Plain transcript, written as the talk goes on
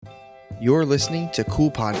You're listening to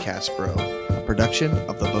Cool Podcast Bro, a production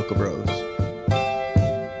of the Boca Bros.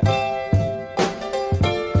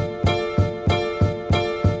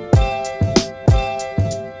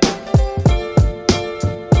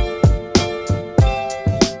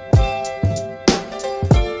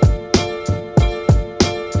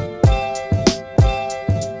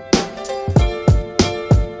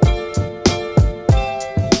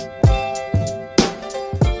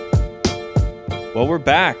 Well, we're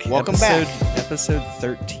back. Welcome back. Episode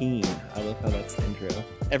 13. I love how that's the intro.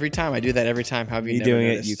 Every time I do that every time. How have you Me never doing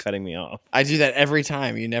noticed? it, you cutting me off. I do that every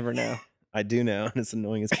time. You never know. I do know, and it's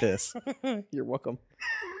annoying as piss. You're welcome.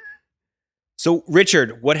 So,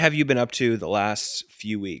 Richard, what have you been up to the last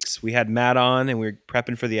few weeks? We had Matt on, and we were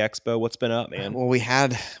prepping for the expo. What's been up, man? Well, we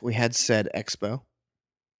had said expo.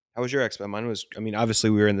 How was your expo? Mine was, obviously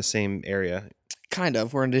we were in the same area. Kind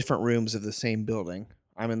of. We're in different rooms of the same building.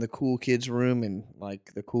 I'm in the cool kids room and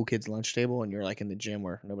like the cool kids lunch table, and you're like in the gym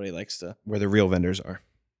where nobody likes to. Where the real vendors are.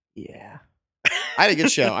 Yeah. I had a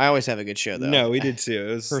good show. I always have a good show, though. No, we did too.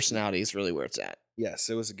 It was Personality is really where it's at. Yes,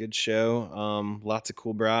 it was a good show. Lots of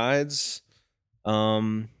cool brides.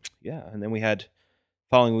 And then we had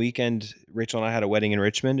following weekend, Rachel and I had a wedding in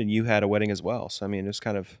Richmond, and you had a wedding as well. So it was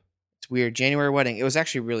kind of It's weird. January wedding. It was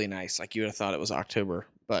actually really nice. Like you would have thought it was October,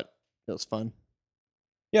 but it was fun.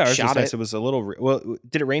 ours was Shot nice. it. It was a little. Well,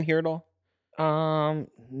 did it rain here at all?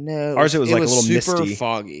 No. Ours, it was like a little super misty.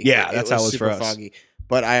 foggy. Yeah, that's how it was for super us. foggy.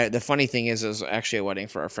 But the funny thing is, it was actually a wedding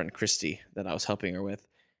for our friend Christy that I was helping her with,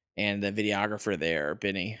 and the videographer there,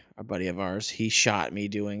 Benny, a buddy of ours, he shot me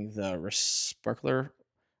doing the sparkler.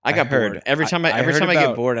 I got heard. bored every time. I heard get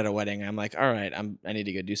about- bored at a wedding, I'm like, all right, I need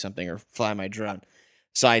to go do something or fly my drone.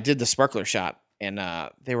 So I did the sparkler shot, and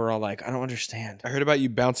they were all like, I don't understand. I heard about you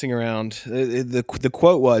bouncing around. The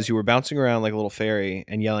quote was you were bouncing around like a little fairy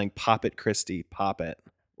and yelling, "Pop it, Christy, pop it."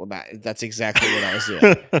 Well, that's exactly what I was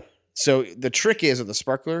doing. So the trick is with the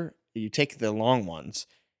sparkler, you take the long ones,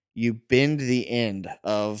 you bend the end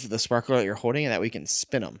of the sparkler that you're holding, and that we can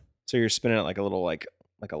spin them So you're spinning it like a little like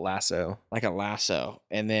a lasso. like a lasso.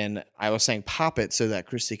 And then I was saying pop it so that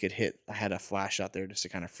Christy could hit. I had a flash out there just to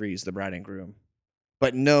kind of freeze the bride and groom,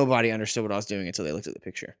 but nobody understood what I was doing until they looked at the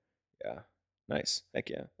picture. Yeah, nice. Heck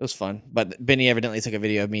yeah. It was fun, but Benny evidently took a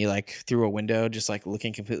video of me like through a window, just like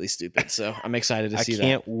looking completely stupid. So I'm excited to I see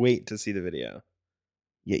can't wait to see the video. that.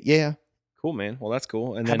 Yeah. Cool, man. Well, that's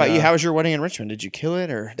cool. And How then, about you? How was your wedding in Richmond? Did you kill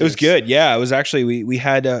it or? It was good. Yeah, it was actually we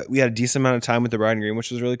had a decent amount of time with the bride and groom,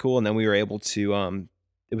 which was really cool. And then we were able to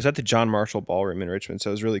it was at the John Marshall Ballroom in Richmond,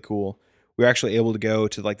 so it was really cool. We were actually able to go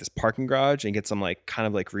to like this parking garage and get some like kind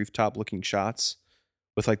of like rooftop looking shots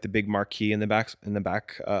with like the big marquee in the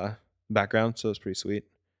background. So it was pretty sweet.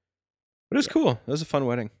 But it was cool. It was a fun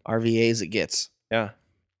wedding. RVA as it gets. Yeah,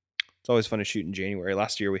 it's always fun to shoot in January.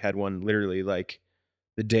 Last year we had one literally like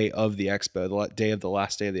the day of the expo, the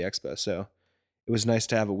last day of the expo. So it was nice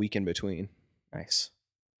to have a week in between. Nice.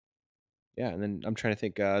 Yeah, and then I'm trying to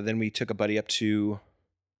think. Then we took a buddy up to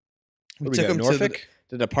We where'd took go? him to Norfolk.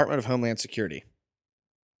 the Department of Homeland Security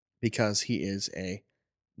because he is a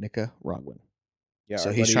Nicaraguan. Yeah, So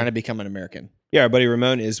our he's buddy- trying to become an American. Yeah, our buddy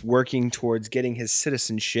Ramon is working towards getting his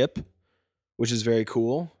citizenship, which is very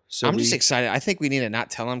cool. So I'm just excited. I think we need to not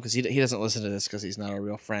tell him because he doesn't listen to this because he's not a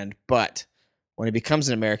real friend. But when he becomes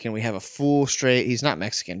an American, we have a full straight. He's not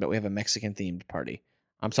Mexican, but we have a Mexican themed party.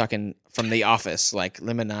 I'm talking from The Office, like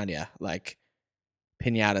limonada, like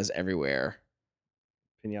piñatas everywhere.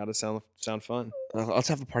 Pinata sound fun. Let's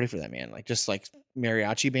have a party for that, man. Like just like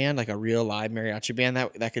mariachi band, like a real live mariachi band.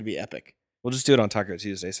 That could be epic. We'll just do it on Taco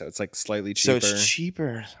Tuesday, so it's like slightly cheaper. So it's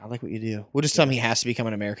cheaper. I like what you do. We'll just tell him he has to become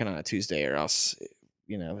an American on a Tuesday, or else,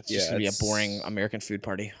 it's just gonna be a boring American food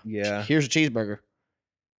party. Yeah, Here's a cheeseburger.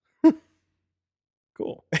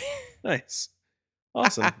 cool, nice,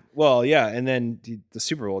 awesome. Well, yeah, and then the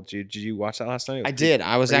Super Bowl. Did you watch that last night? It was I did.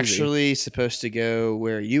 I was crazy. actually supposed to go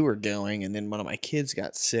where you were going, and then one of my kids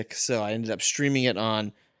got sick, so I ended up streaming it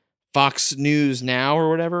on Fox News Now or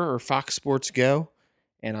whatever, or Fox Sports Go,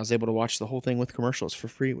 and I was able to watch the whole thing with commercials for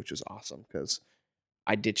free, which was awesome because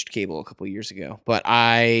I ditched cable a couple years ago. But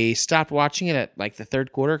I stopped watching it at like the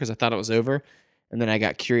third quarter because I thought it was over, and then I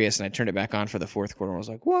got curious and I turned it back on for the fourth quarter and I was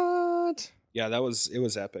like, what? Yeah, it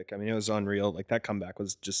was epic. I mean, it was unreal. Like that comeback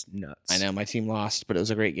was just nuts. I know my team lost, but it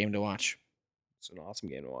was a great game to watch. It's an awesome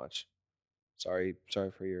game to watch. Sorry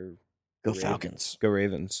for your Go Ravens. Falcons. Go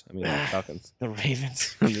Ravens. I mean, Falcons. The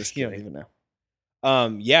Ravens. I'm just You don't kidding. even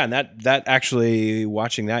know. Yeah, and that actually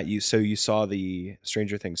watching that you saw the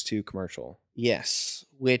Stranger Things 2 commercial. Yes,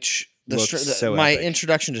 which Looks so my epic.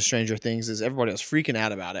 introduction to Stranger Things is everybody was freaking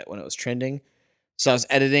out about it when it was trending. So I was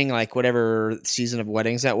editing like whatever season of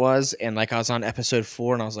weddings that was, and like I was on episode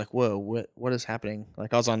 4, and I was like, "Whoa, what is happening?"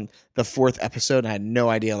 Like I was on the 4th episode, and I had no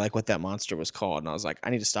idea like what that monster was called, and I was like,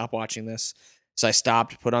 "I need to stop watching this." So I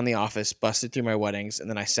stopped, put on The Office, busted through my weddings, and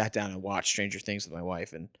then I sat down and watched Stranger Things with my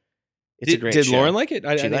wife, and it's a great Did Lauren show. like it?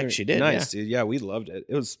 I She didn't liked, even, she did, yeah. nice, dude. Yeah, we loved it.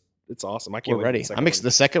 It's awesome. I can't We're wait for the ready. second I'm one. excited.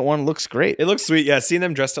 The second one looks great. It looks sweet. Yeah, seeing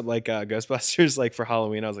them dressed up like Ghostbusters like for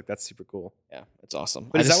Halloween, I was like, that's super cool. Yeah, it's awesome.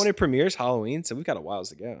 But is that when it premieres? Halloween? So we've got a while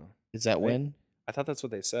to go. is that right? when? I thought that's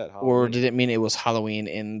what they said. Or Halloween. did it mean it was Halloween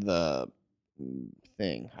in the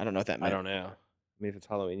thing? I don't know what that I meant. don't know. I mean, if it's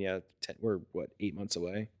Halloween, yeah, we're what, 8 months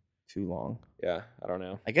away. Too long. Yeah, I don't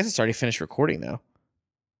know. I guess it's already finished recording though.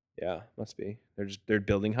 Yeah, must be. They're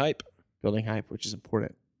building hype. Building hype, which is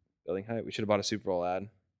important. Building hype. We should have bought a Super Bowl ad.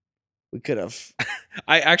 We could have.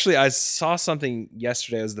 I saw something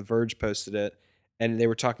yesterday as The Verge posted it, and they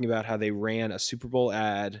were talking about how they ran a Super Bowl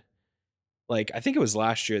ad. Like, I think it was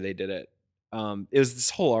last year they did it. It was this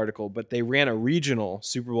whole article, but they ran a regional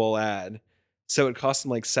Super Bowl ad. So it cost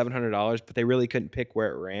them like $700, but they really couldn't pick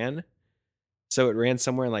where it ran. So it ran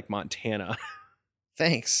somewhere in like Montana.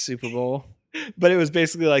 Thanks, Super Bowl. But it was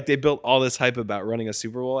basically like they built all this hype about running a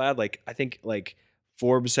Super Bowl ad. Like, I think like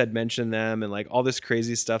Forbes had mentioned them and like all this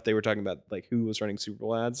crazy stuff. They were talking about like who was running Super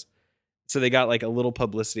Bowl ads. So they got like a little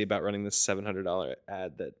publicity about running this $700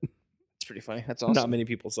 ad that It's pretty funny. That's awesome. not many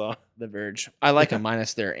people saw. The Verge. I like them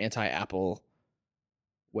minus their anti-Apple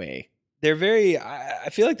way. They're very, I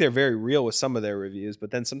feel like they're very real with some of their reviews,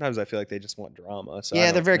 but then sometimes I feel like they just want drama. So I Yeah,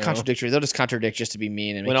 they're don't very know. contradictory. They'll just contradict just to be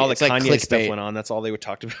mean. And When make all the it's like Kanye stuff clickbait. went on, that's all they would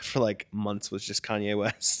talk about for like months was just Kanye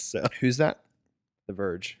West. So Who's that? The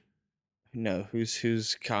Verge, No,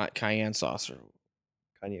 who's cayenne sauce? Or,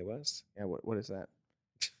 Kanye West. yeah, what is that?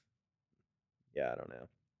 Yeah, I don't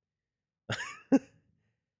know.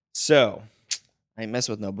 So I ain't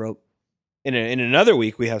messing with no broke. in another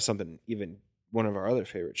week, we have something, even one of our other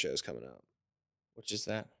favorite shows coming up, Which is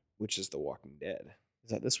that? which is The Walking Dead.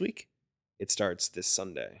 Is that this week? It starts this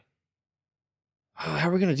Sunday. Oh, how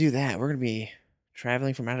are we gonna do that? We're gonna be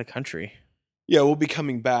traveling from out of country. Yeah, we'll be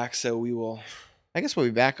coming back, so we will. I guess we'll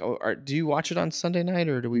be back. Do you watch it on Sunday night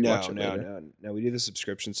or do we watch it later? No. We do the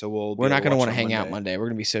subscription, so we'll. We're not going to want to to hang out Monday. We're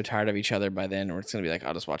going to be so tired of each other by then. Or it's going to be like,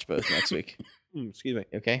 I'll just watch both next week. Excuse me,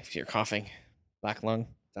 Okay? If you're coughing, black lung.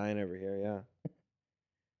 dying over here. Yeah,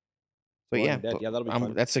 But Walking yeah, Dead. Yeah, that'll be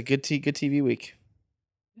fun. that's a good TV week.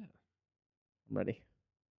 Yeah. I'm ready.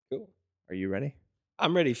 Cool. Are you ready?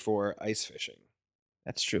 I'm ready for ice fishing.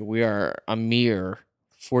 That's true. We are a mere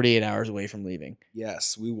 48 hours away from leaving.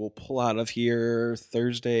 Yes, we will pull out of here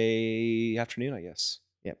Thursday afternoon, I guess.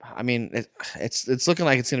 Yep. I mean, it's looking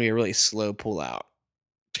like it's going to be a really slow pull out,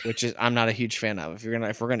 which is I'm not a huge fan of.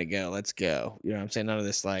 If we're gonna go, let's go. You know what I'm saying? None of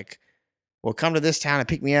this like, well, come to this town and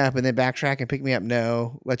pick me up, and then backtrack and pick me up.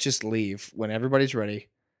 No, let's just leave when everybody's ready.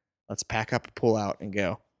 Let's pack up, pull out, and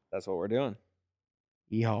go. That's what we're doing.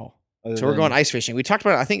 Yeehaw! Other So we're going than- ice fishing. We talked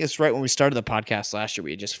about it, I think it's right when we started the podcast last year.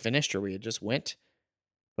 We had just finished or we had just went,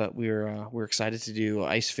 but we're excited to do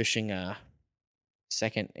ice fishing.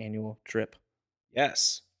 Second annual trip,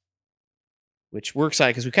 Yes. which we're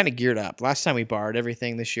excited because we kind of geared up. Last time we borrowed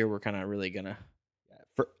everything. This year we're kind of really gonna.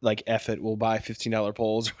 For like F it, we'll buy $15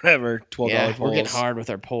 poles or whatever, $12 Yeah, poles. we're getting hard with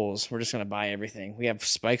our poles. We're just gonna buy everything. We have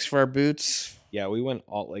spikes for our boots. Yeah, we went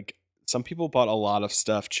all like some people bought a lot of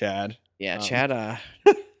stuff, Chad. Yeah, Um,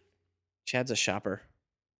 Chad's a shopper.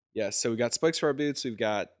 Yeah, so we got spikes for our boots, we've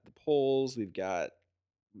got the poles, we've got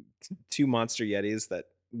 2 monster Yetis that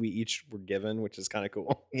we each were given, which is kind of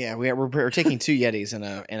cool. Yeah, we're taking 2 Yetis in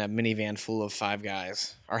a minivan full of 5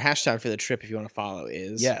 guys. Our hashtag for the trip, if you want to follow,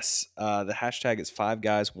 is Yes, the hashtag is 5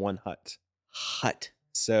 guys 1 hut. hut.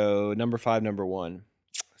 So number 5, number 1.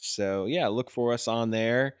 So yeah, look for us on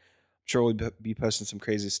there. I'm sure we'll be posting some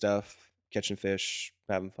crazy stuff, catching fish,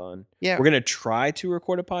 having fun. Yeah, We're gonna try to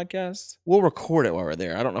record a podcast. we'll record it while we're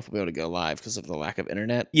there. I don't know if we'll be able to go live because of the lack of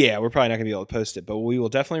internet. Yeah, we're probably not gonna be able to post it, but we will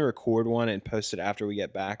definitely record one and post it after we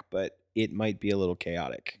get back. But it might be a little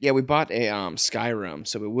chaotic. Yeah, we bought a Skyroom,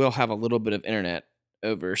 so we will have a little bit of internet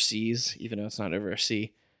overseas, even though it's not over a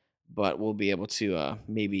sea. But we'll be able to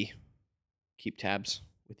maybe keep tabs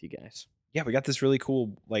with you guys. Yeah, we got this really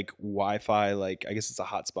cool like Wi-Fi, like I guess it's a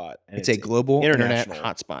hotspot. And It's a global internet international.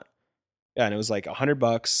 hotspot. Yeah, and it was like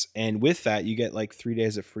 $100, and with that you get like 3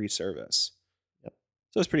 days of free service. Yep.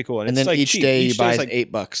 So it's pretty cool. And it's then like each cheap. day you Each buy day's like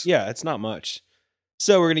 $8. Yeah, it's not much.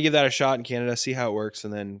 So we're gonna give that a shot in Canada, see how it works,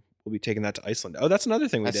 and then we'll be taking that to Iceland. Oh, that's another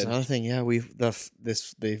thing we That's did. another thing. Yeah,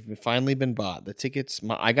 they've finally been bought. The tickets.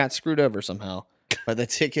 I got screwed over somehow, but the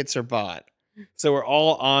tickets are bought. So we're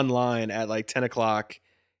all online at like 10 o'clock,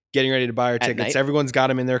 getting ready to buy our At tickets. night? Everyone's got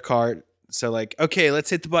them in their cart. So like, okay, let's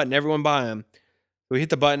hit the button. Everyone buy them. We hit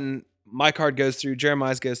the button. My card goes through.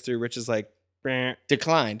 Jeremiah's goes through. Rich is like, "Meh."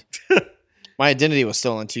 Declined. My identity was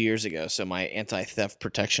stolen 2 years ago, so my anti-theft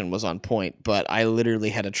protection was on point. But I literally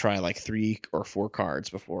had to try like 3 or 4 cards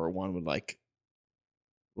before one would like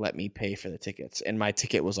let me pay for the tickets, and my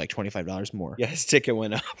ticket was like $25 more. Yeah, his ticket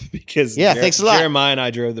went up because Yeah, thanks a lot. Jeremiah and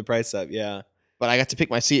I drove the price up. Yeah. But I got to pick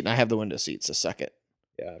my seat, and I have the window seat, so suck it.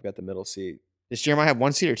 Yeah, I've got the middle seat. Does Jeremiah have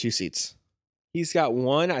 1 seat or 2 seats? He's got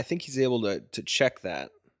one. I think he's able to check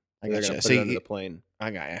that. I They're got gonna you. put So it under the plane.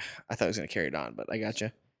 I got you. I thought I was going to carry it on, but I got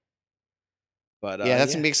you. But Yeah,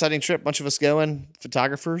 that's going to be an exciting trip. Bunch of us going,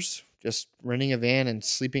 photographers, just renting a van and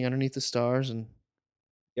sleeping underneath the stars. And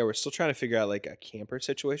yeah, we're still trying to figure out like a camper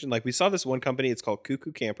situation. Like we saw this one company, it's called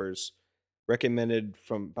Cuckoo Campers, recommended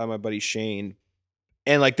by my buddy Shane.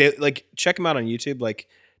 And like they like check them out on YouTube. Like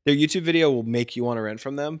their YouTube video will make you want to rent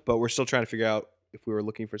from them, but we're still trying to figure out if we were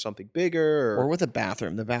looking for something bigger or with a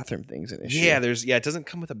bathroom. The bathroom thing's an issue. Yeah, it doesn't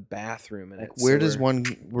come with a bathroom in like, it. where does one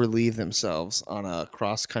relieve themselves on a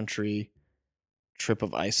cross-country trip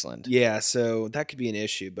of Iceland? Yeah, so that could be an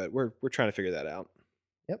issue, but we're trying to figure that out.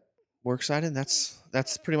 Yep. We're excited.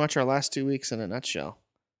 That's pretty much our last 2 weeks in a nutshell.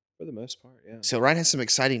 For the most part, yeah. So Ryan has some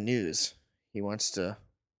exciting news he wants to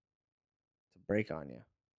break on you.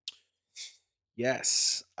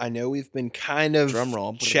 Yes, I know we've been kind of Drum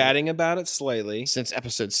roll. chatting about it slightly Since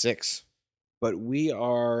episode 6. but we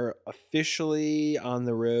are officially on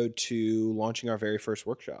the road to launching our very first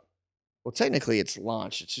workshop. Well, technically it's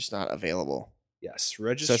launched. It's just not available. Yes, So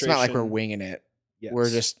registration. it's not like we're winging it. Yes. We're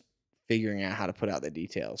just figuring out how to put out the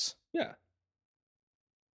details. Yeah.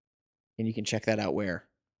 And you can check that out where?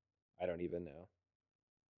 I don't even know.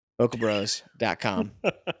 BocaBros.com.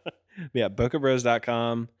 Yeah,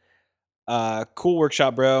 bocabros.com. Cool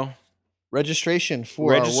workshop, bro. Registration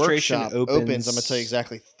for our workshop opens, I'm going to tell you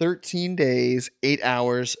exactly, 13 days, 8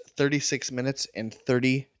 hours, 36 minutes, and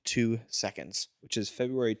 32 seconds. Which is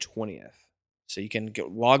February 20th. So you can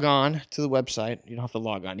log on to the website. You don't have to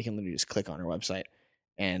log on. You can literally just click on our website,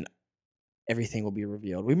 and everything will be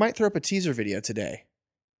revealed. We might throw up a teaser video today.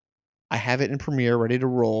 I have it in Premiere ready to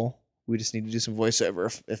roll. We just need to do some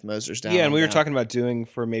voiceover if Moser's down. Yeah, and we were talking about doing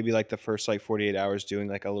for maybe like the first like 48 hours, doing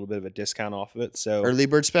like a little bit of a discount off of it. So early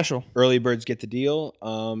bird special. Early birds get the deal.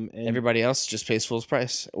 And everybody else just pays full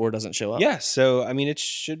price or doesn't show up. Yeah, so I mean, it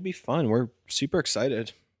should be fun. We're super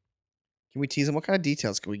excited. Can we tease them? What kind of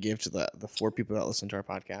details can we give to the 4 people that listen to our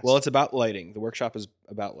podcast? Well, it's about lighting. The workshop is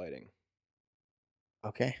about lighting.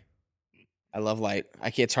 Okay. I love light.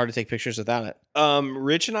 It's hard to take pictures without it.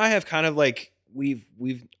 Rich and I have kind of like we've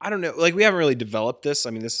I don't know, like we haven't really developed this.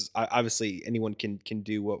 I mean, this is obviously anyone can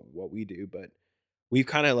do what we do, but we've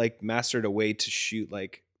kind of like mastered a way to shoot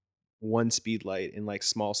like one speed light in like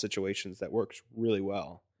small situations that works really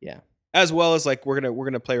well. Yeah. As well as like we're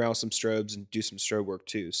gonna play around with some strobes and do some strobe work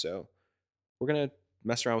too. So we're gonna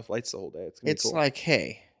mess around with lights the whole day. It's cool. Like,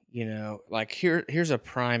 hey, like here's a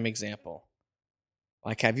prime example.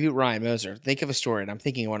 Like, have you, Ryan Moser, think of a story, and I'm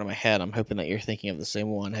thinking one in my head. I'm hoping that you're thinking of the same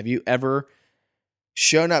one. Have you ever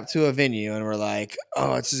shown up to a venue and we're like,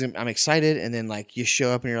 oh, I'm excited, and then like you show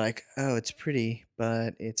up and you're like, oh, it's pretty,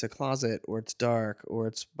 but it's a closet, or it's dark, or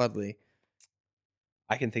it's Budley?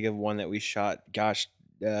 I can think of one that we shot. Gosh,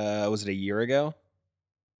 was it a year ago?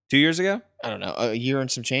 2 years ago? I don't know. A year and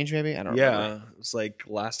some change, maybe. I don't remember. Yeah, it was like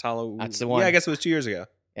last Halloween. That's the one. Yeah, I guess it was 2 years ago.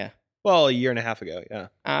 Yeah. Well, a year and a half ago. Yeah.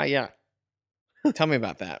 Yeah. Tell me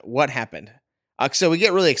about that. What happened? So we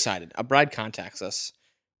get really excited. A bride contacts us.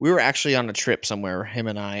 We were actually on a trip somewhere, him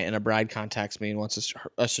and I, and a bride contacts me and wants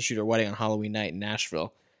us to shoot her wedding on Halloween night in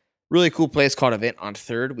Nashville. Really cool place called Event on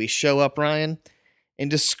 3rd. We show up, Ryan, and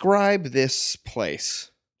describe this place.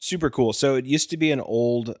 Super cool. So it used to be an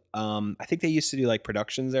old, I think they used to do like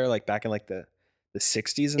productions there, like back in like the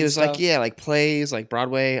 60s and it was stuff. like plays, like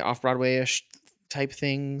Broadway, off-Broadway-ish type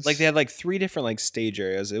things. Like they had like 3 different like stage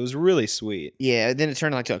areas. It was really sweet. Yeah, then it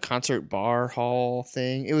turned like to a concert bar hall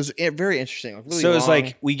thing. It was very interesting. Like really so it's long.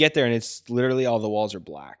 like we get there and it's literally all the walls are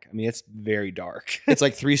black. I mean, it's very dark. It's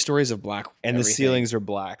like 3 stories of black, and everything. the ceilings are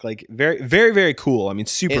black. Like very, very, very cool. I mean,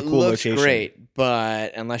 super cool looks location. Great,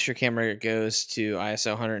 but unless your camera goes to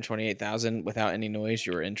ISO 128,000 without any noise,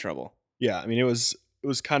 you're in trouble. Yeah, I mean, it was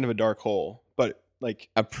kind of a dark hole, but like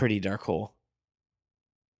a pretty dark hole.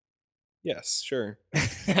 Yes, sure.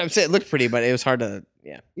 I'm saying it looked pretty, but it was hard to,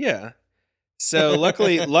 Yeah. So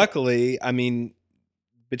luckily, I mean,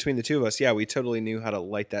 between the two of us, yeah, we totally knew how to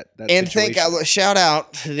light that And situation. shout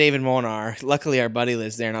out to David Molnar. Luckily, our buddy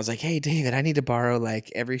lives there, and I was like, "Hey, David, I need to borrow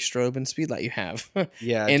like every strobe and speed light you have,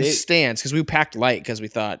 Yeah, and stands because we packed light because we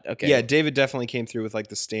thought, okay, yeah, David definitely came through with like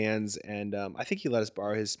the stands, and I think he let us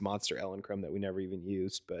borrow his Monster Elenchrum that we never even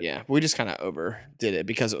used. But yeah, we just kind of overdid it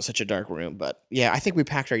because it was such a dark room. But yeah, I think we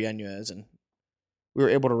packed our Yanuas and we were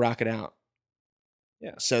able to rock it out.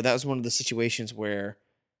 yeah, So that was one of the situations where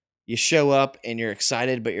you show up and you're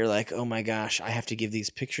excited, but you're like, oh my gosh, I have to give these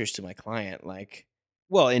pictures to my client. Like,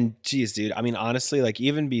 well, and geez, dude, I mean, honestly, like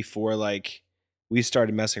even before like we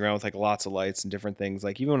started messing around with like lots of lights and different things,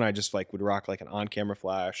 like even when I just like would rock like an on-camera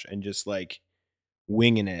flash and just like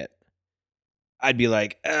winging it, I'd be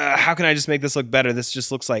like, how can I just make this look better? This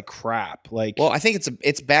just looks like crap. Like, well, I think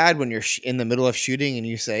it's bad when you're in the middle of shooting and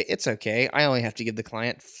you say it's okay. I only have to give the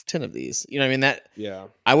client 10 of these. You know what I mean? That yeah,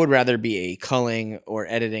 I would rather be a culling or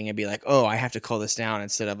editing and be like, oh, I have to cull this down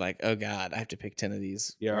instead of like, oh god, I have to pick 10 of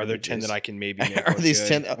these. yeah. Are there 10 that I can maybe make Are look these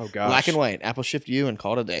good? 10 Oh black gosh, and white? Apple Shift U and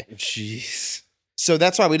call it a day. jeez. So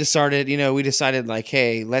that's why we decided like,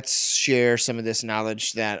 hey, let's share some of this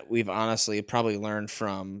knowledge that we've honestly probably learned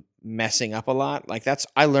from messing up a lot. Like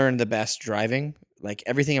I learned the best driving. Like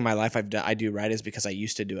everything in my life I do right is because I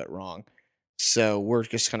used to do it wrong. So we're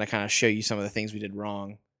just gonna kind of show you some of the things we did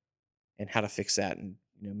wrong and how to fix that and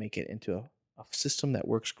make it into a system that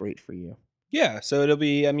works great for you. Yeah, so it'll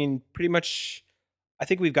be, I mean, pretty much. I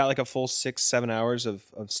think we've got like a full 6-7 hours of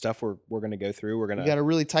stuff we're gonna go through. We're We gonna got a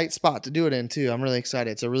really tight spot to do it in too. I'm really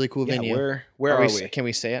excited. It's a really cool yeah. venue. Where are we? Can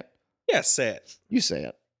we say it? Yeah, say it. You say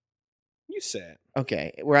it. You say it.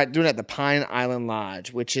 Okay, we're doing it at the Pine Island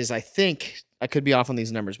Lodge, which is, I think, I could be off on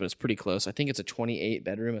these numbers, but it's pretty close. I think it's a 28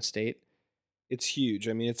 bedroom estate. It's huge.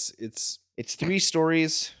 I mean, It's 3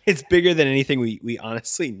 stories. it's bigger than anything we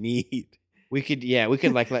honestly need. We could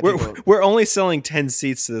like let We're people, we're only selling 10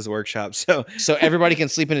 seats to this workshop, so so everybody can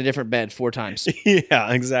sleep in a different bed 4 times.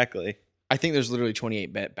 yeah, exactly. I think there's literally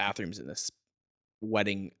 28 bathrooms in this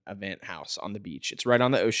wedding event house on the beach. It's right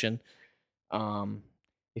on the ocean.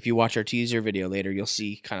 If you watch our teaser video later, you'll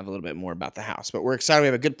see kind of a little bit more about the house. But we're excited. We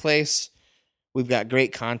have a good place. We've got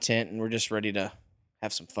great content, and we're just ready to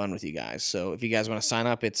have some fun with you guys. So if you guys want to sign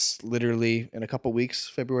up, it's literally in a couple weeks,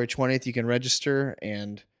 February 20th. You can register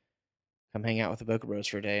and come hang out with the Boca Bros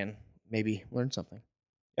for a day and maybe learn something.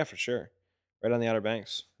 Yeah, for sure. Right on the Outer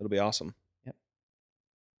Banks. It'll be awesome. Yep.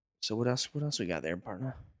 So what else we got there,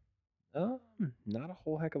 partner? Not a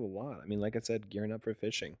whole heck of a lot. I mean, like I said, gearing up for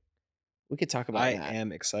fishing. We could talk about I that.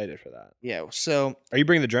 am excited for that. Yeah. So Are you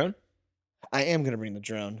bringing the drone? I am going to bring the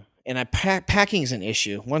drone. And packing is an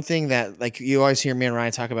issue. One thing that like you always hear me and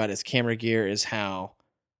Ryan talk about is camera gear is how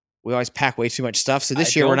we always pack way too much stuff. So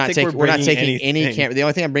this year we're not taking any camera. The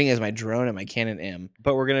only thing I'm bringing is my drone and my Canon M.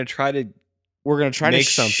 But we're gonna try to make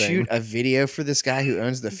something. Shoot a video for this guy who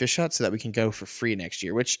owns the fish hut so that we can go for free next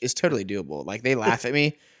year, which is totally doable. Like they laugh at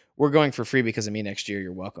me. We're going for free because of me next year.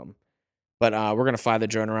 You're welcome. But we're gonna fly the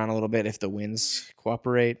drone around a little bit if the winds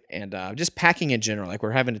cooperate, and just packing in general. Like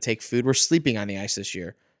we're having to take food. We're sleeping on the ice this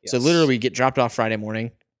year. Yes. So literally we get dropped off Friday morning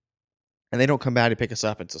and they don't come back to pick us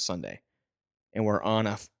up until Sunday. And we're on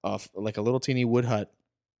like a little teeny wood hut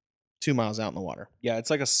 2 miles out in the water. Yeah, it's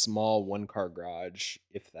like a small 1-car garage,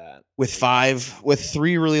 if that. With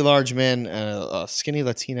 3 really large men, a skinny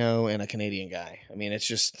Latino, and a Canadian guy. I mean,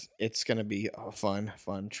 it's going to be a fun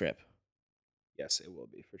trip. Yes, it will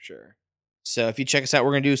be for sure. So if you check us out,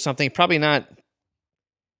 we're going to do something, probably not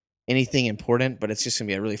anything important, but it's just going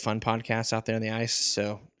to be a really fun podcast out there on the ice.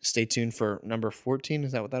 So stay tuned for number 14.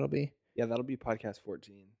 Is that what that'll be? Yeah, that'll be podcast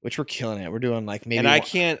 14. Which we're killing it. We're doing like maybe.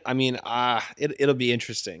 And it'll be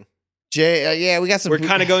interesting. Yeah, we got some. We're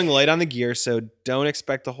kind of going light on the gear, so don't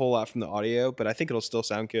expect a whole lot from the audio, but I think it'll still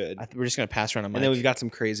sound good. We're just going to pass around a mic. And then we've got some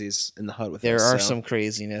crazies in the hut with us. There are some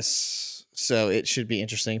craziness, so it should be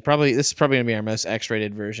interesting. This is probably going to be our most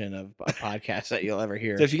X-rated version of a podcast that you'll ever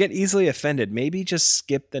hear. So if you get easily offended, maybe just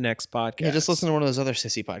skip the next podcast. Yeah, just listen to one of those other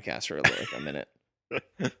sissy podcasts for like a minute.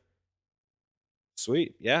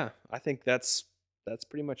 Sweet. Yeah, I think that's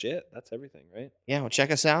pretty much it. That's everything, right? Yeah, well,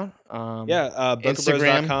 check us out.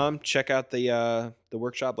 Bocabros.com. Check out the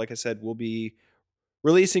workshop. Like I said, we'll be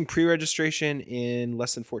releasing pre-registration in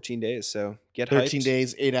less than 14 days. So get 13 hyped.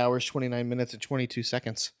 days, 8 hours, 29 minutes, and 22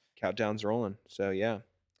 seconds. Countdown's rolling. So yeah.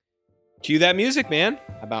 Cue that music, man.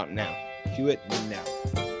 About now. Cue it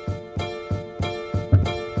now.